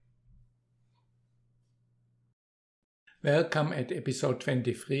Welcome at episode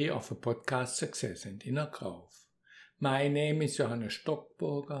 23 of the podcast Success and Inner Growth. My name is Johannes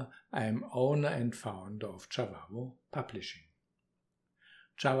Stockburger. I am owner and founder of Javavo Publishing.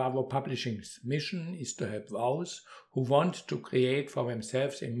 Javavo Publishing's mission is to help those who want to create for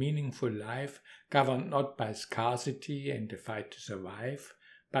themselves a meaningful life governed not by scarcity and the fight to survive,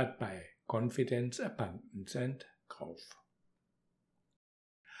 but by confidence, abundance and growth.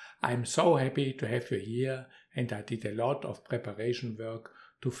 I am so happy to have you here, and I did a lot of preparation work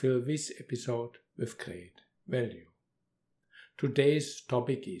to fill this episode with great value. Today's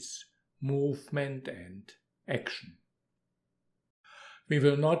topic is movement and action. We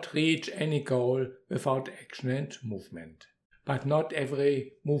will not reach any goal without action and movement, but not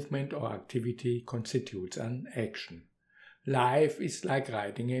every movement or activity constitutes an action. Life is like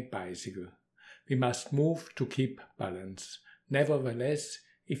riding a bicycle. We must move to keep balance. Nevertheless,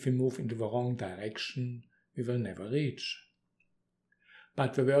 if we move in the wrong direction, we will never reach.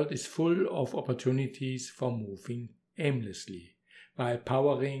 But the world is full of opportunities for moving aimlessly, while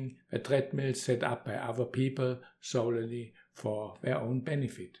powering a treadmill set up by other people solely for their own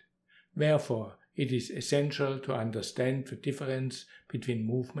benefit. Therefore, it is essential to understand the difference between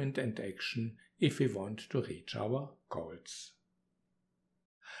movement and action if we want to reach our goals.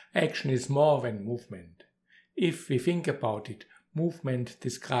 Action is more than movement. If we think about it, movement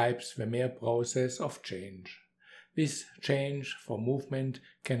describes the mere process of change. This change for movement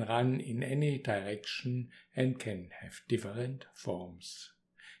can run in any direction and can have different forms.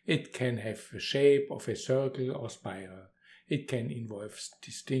 It can have the shape of a circle or spiral. It can involve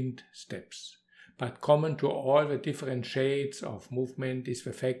distinct steps. But common to all the different shades of movement is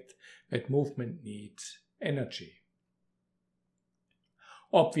the fact that movement needs energy.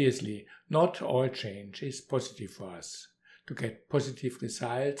 Obviously, not all change is positive for us. To get positive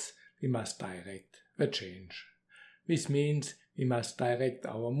results, we must direct the change. This means we must direct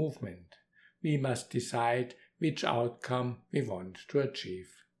our movement. We must decide which outcome we want to achieve.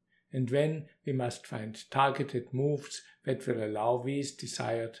 And then we must find targeted moves that will allow these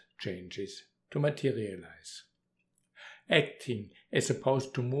desired changes to materialize. Acting as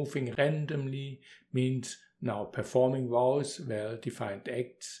opposed to moving randomly means now performing those well-defined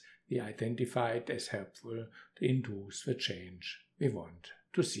acts we identified as helpful to induce the change we want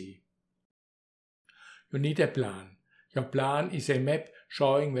to see. You need a plan. Your plan is a map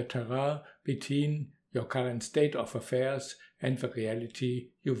showing the terrain between your current state of affairs and the reality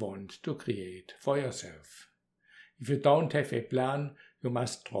you want to create for yourself. If you don't have a plan, you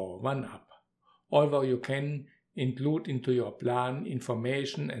must draw one up. Although you can include into your plan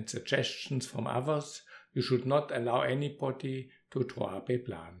information and suggestions from others, you should not allow anybody to draw up a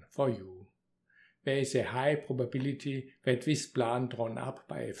plan for you. There is a high probability that this plan drawn up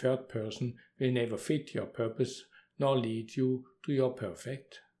by a third person will never fit your purpose nor lead you to your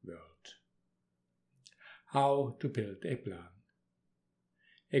perfect world. How to build a plan?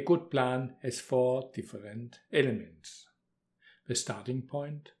 A good plan has 4 different elements. The starting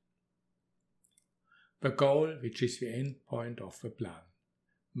point, the goal, which is the end point of the plan,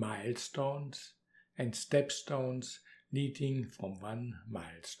 milestones and stepstones leading from one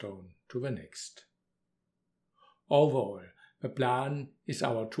milestone to the next. Overall, the plan is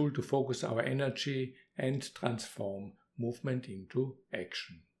our tool to focus our energy and transform movement into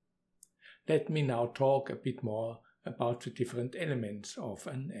action. Let me now talk a bit more about the different elements of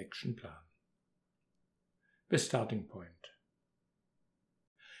an action plan. The starting point.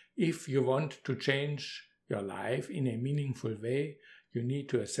 If you want to change your life in a meaningful way, you need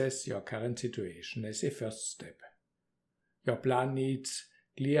to assess your current situation as a first step. Your plan needs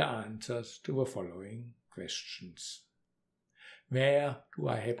clear answers to the following questions. Where do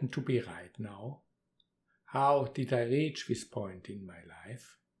I happen to be right now? How did I reach this point in my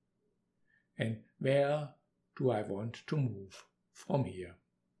life? And where do I want to move from here?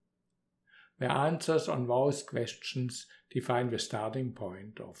 The answers on those questions define the starting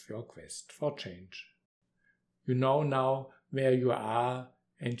point of your quest for change. You know now where you are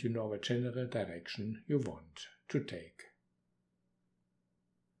and you know the general direction you want to take.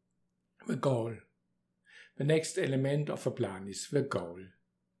 The goal. The next element of a plan is the goal.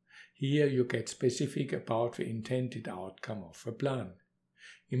 Here you get specific about the intended outcome of the plan.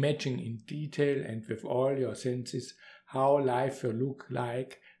 Imagine in detail and with all your senses how life will look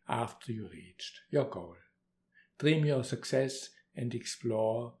like after you reached your goal. Dream your success and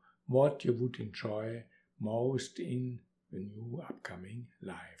explore what you would enjoy most in the new upcoming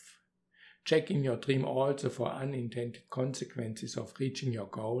life. Check in your dream also for unintended consequences of reaching your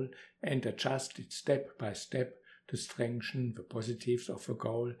goal and adjust it step by step to strengthen the positives of the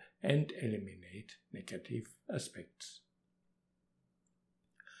goal and eliminate negative aspects.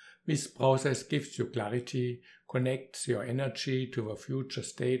 This process gives you clarity, connects your energy to the future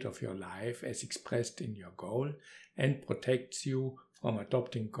state of your life as expressed in your goal, and protects you from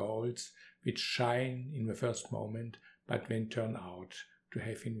adopting goals which shine in the first moment but then turn out to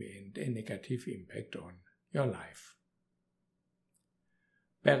have in the end a negative impact on your life.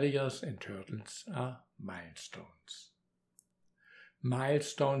 Barriers and hurdles are milestones.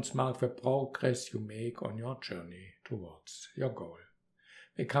 Milestones mark the progress you make on your journey towards your goal.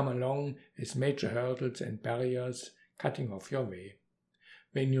 They come along as major hurdles and barriers cutting off your way.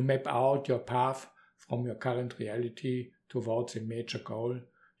 When you map out your path from your current reality towards a major goal,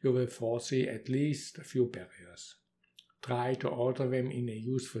 you will foresee at least a few barriers. Try to order them in a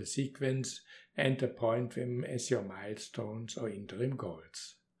useful sequence and appoint them as your milestones or interim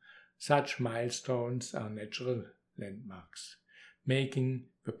goals. Such milestones are natural landmarks, making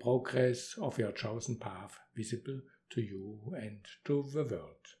the progress of your chosen path visible to you and to the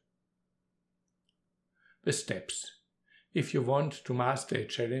world. The steps. If you want to master a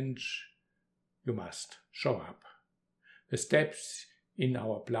challenge, you must show up. The steps in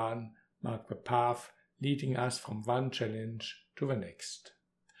our plan mark the path leading us from one challenge to the next.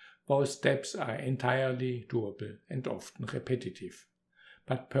 Those steps are entirely doable and often repetitive,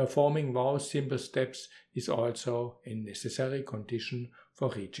 but performing those simple steps is also a necessary condition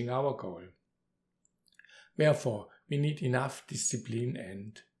for reaching our goal. Therefore, we need enough discipline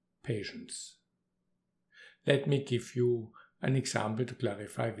and patience. Let me give you an example to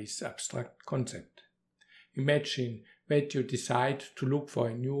clarify this abstract concept. Imagine that you decide to look for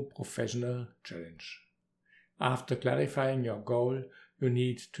a new professional challenge. After clarifying your goal, you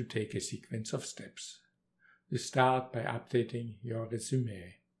need to take a sequence of steps. You start by updating your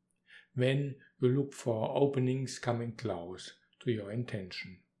resume. Then you look for openings coming close to your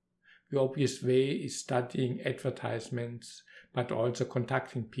intention. The obvious way is studying advertisements, but also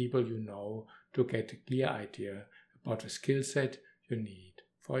contacting people you know to get a clear idea about the skill set you need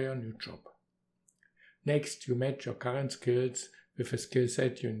for your new job. Next, you match your current skills with the skill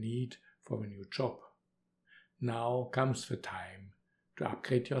set you need for the new job. Now comes the time to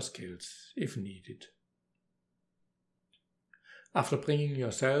upgrade your skills if needed. After bringing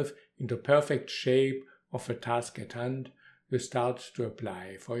yourself into perfect shape of the task at hand, you start to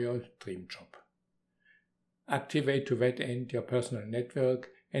apply for your dream job. Activate to that end your personal network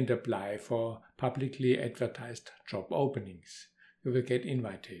and apply for publicly advertised job openings. You will get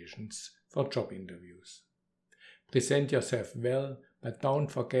invitations for job interviews. Present yourself well, but don't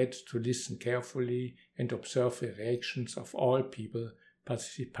forget to listen carefully and observe the reactions of all people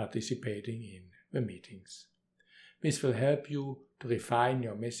participating in the meetings. This will help you to refine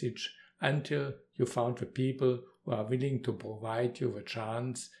your message until you found the people who are willing to provide you the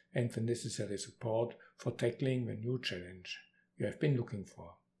chance and the necessary support for tackling the new challenge you have been looking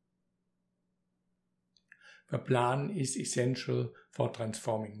for. The plan is essential for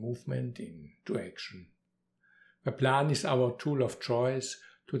transforming movement into action. The plan is our tool of choice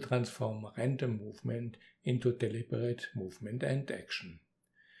to transform random movement into deliberate movement and action.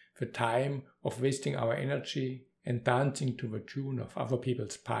 The time of wasting our energy and dancing to the tune of other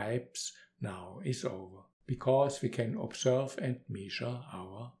people's pipes now is over, because we can observe and measure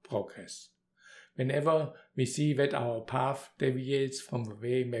our progress. Whenever we see that our path deviates from the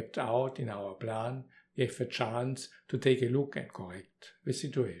way mapped out in our plan, we have the chance to take a look and correct the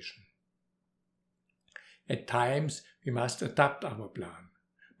situation. At times we must adapt our plan,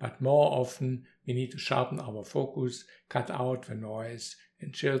 but more often we need to sharpen our focus, cut out the noise,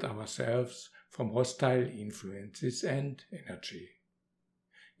 and shield ourselves from hostile influences and energy.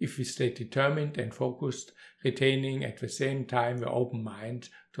 If we stay determined and focused, retaining at the same time the open mind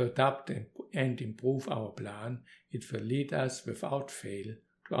to adapt and improve our plan, it will lead us without fail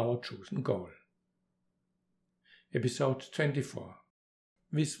to our chosen goal. Episode 24.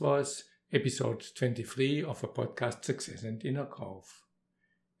 This was episode 23 of the podcast Success and Inner Growth.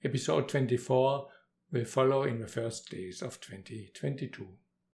 Episode 24 will follow in the first days of 2022.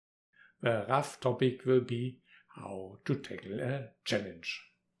 The rough topic will be how to tackle a challenge.